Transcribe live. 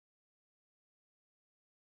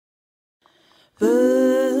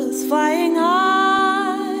Birds flying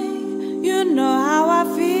high, you know how I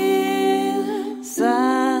feel.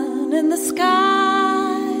 Sun in the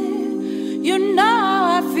sky, you know how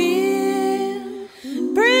I feel.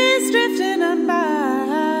 Breeze drifting on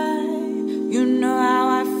by, you know how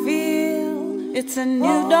I feel. It's a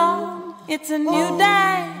new dawn, it's a new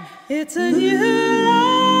day, it's a new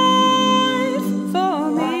life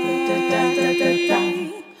for me.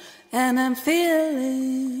 And I'm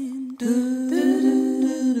feeling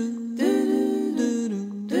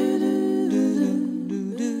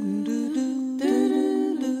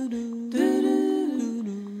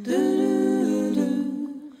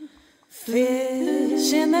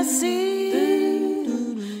fish in the sea,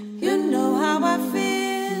 you know how I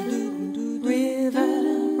feel.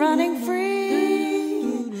 River running free,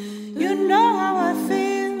 you know how I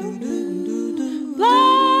feel.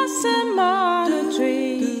 Blossom on a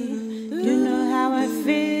tree, you know how I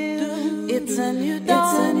feel. It's a new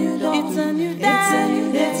dawn, it's a new day,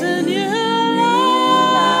 it's a new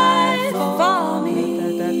life for me.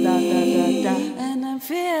 And I'm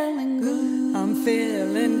feeling good, I'm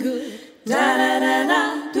feeling good. Da da da da,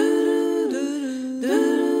 do do do do do.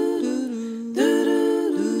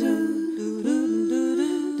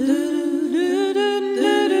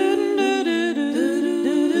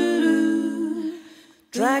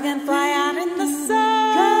 Dragonfly out in the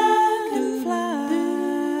sun, dragonfly.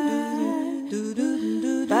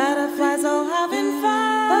 Butterflies all having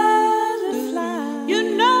fun, butterfly. You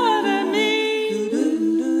know what I mean.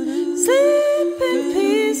 Sleep in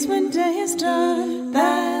peace when day is done.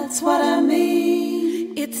 That's what I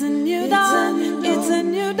mean. It's a new dawn, it's a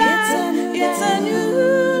new day, it's a new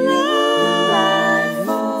life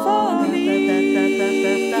for me.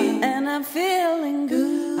 And I'm feeling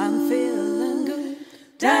good, I'm feeling good.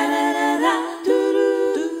 Da da da da, do do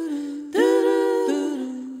do do do.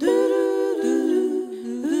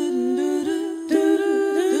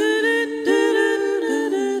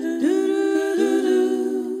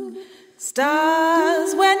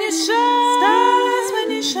 Stars when you shine, stars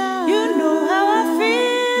when you shine, you know how I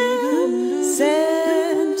feel.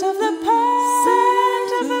 Scent of the pole,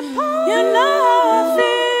 you know how I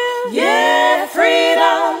feel. Yeah,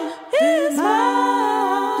 freedom is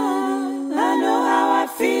mine. I know how I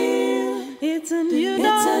feel. It's a new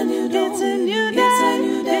dawn, it's a new day.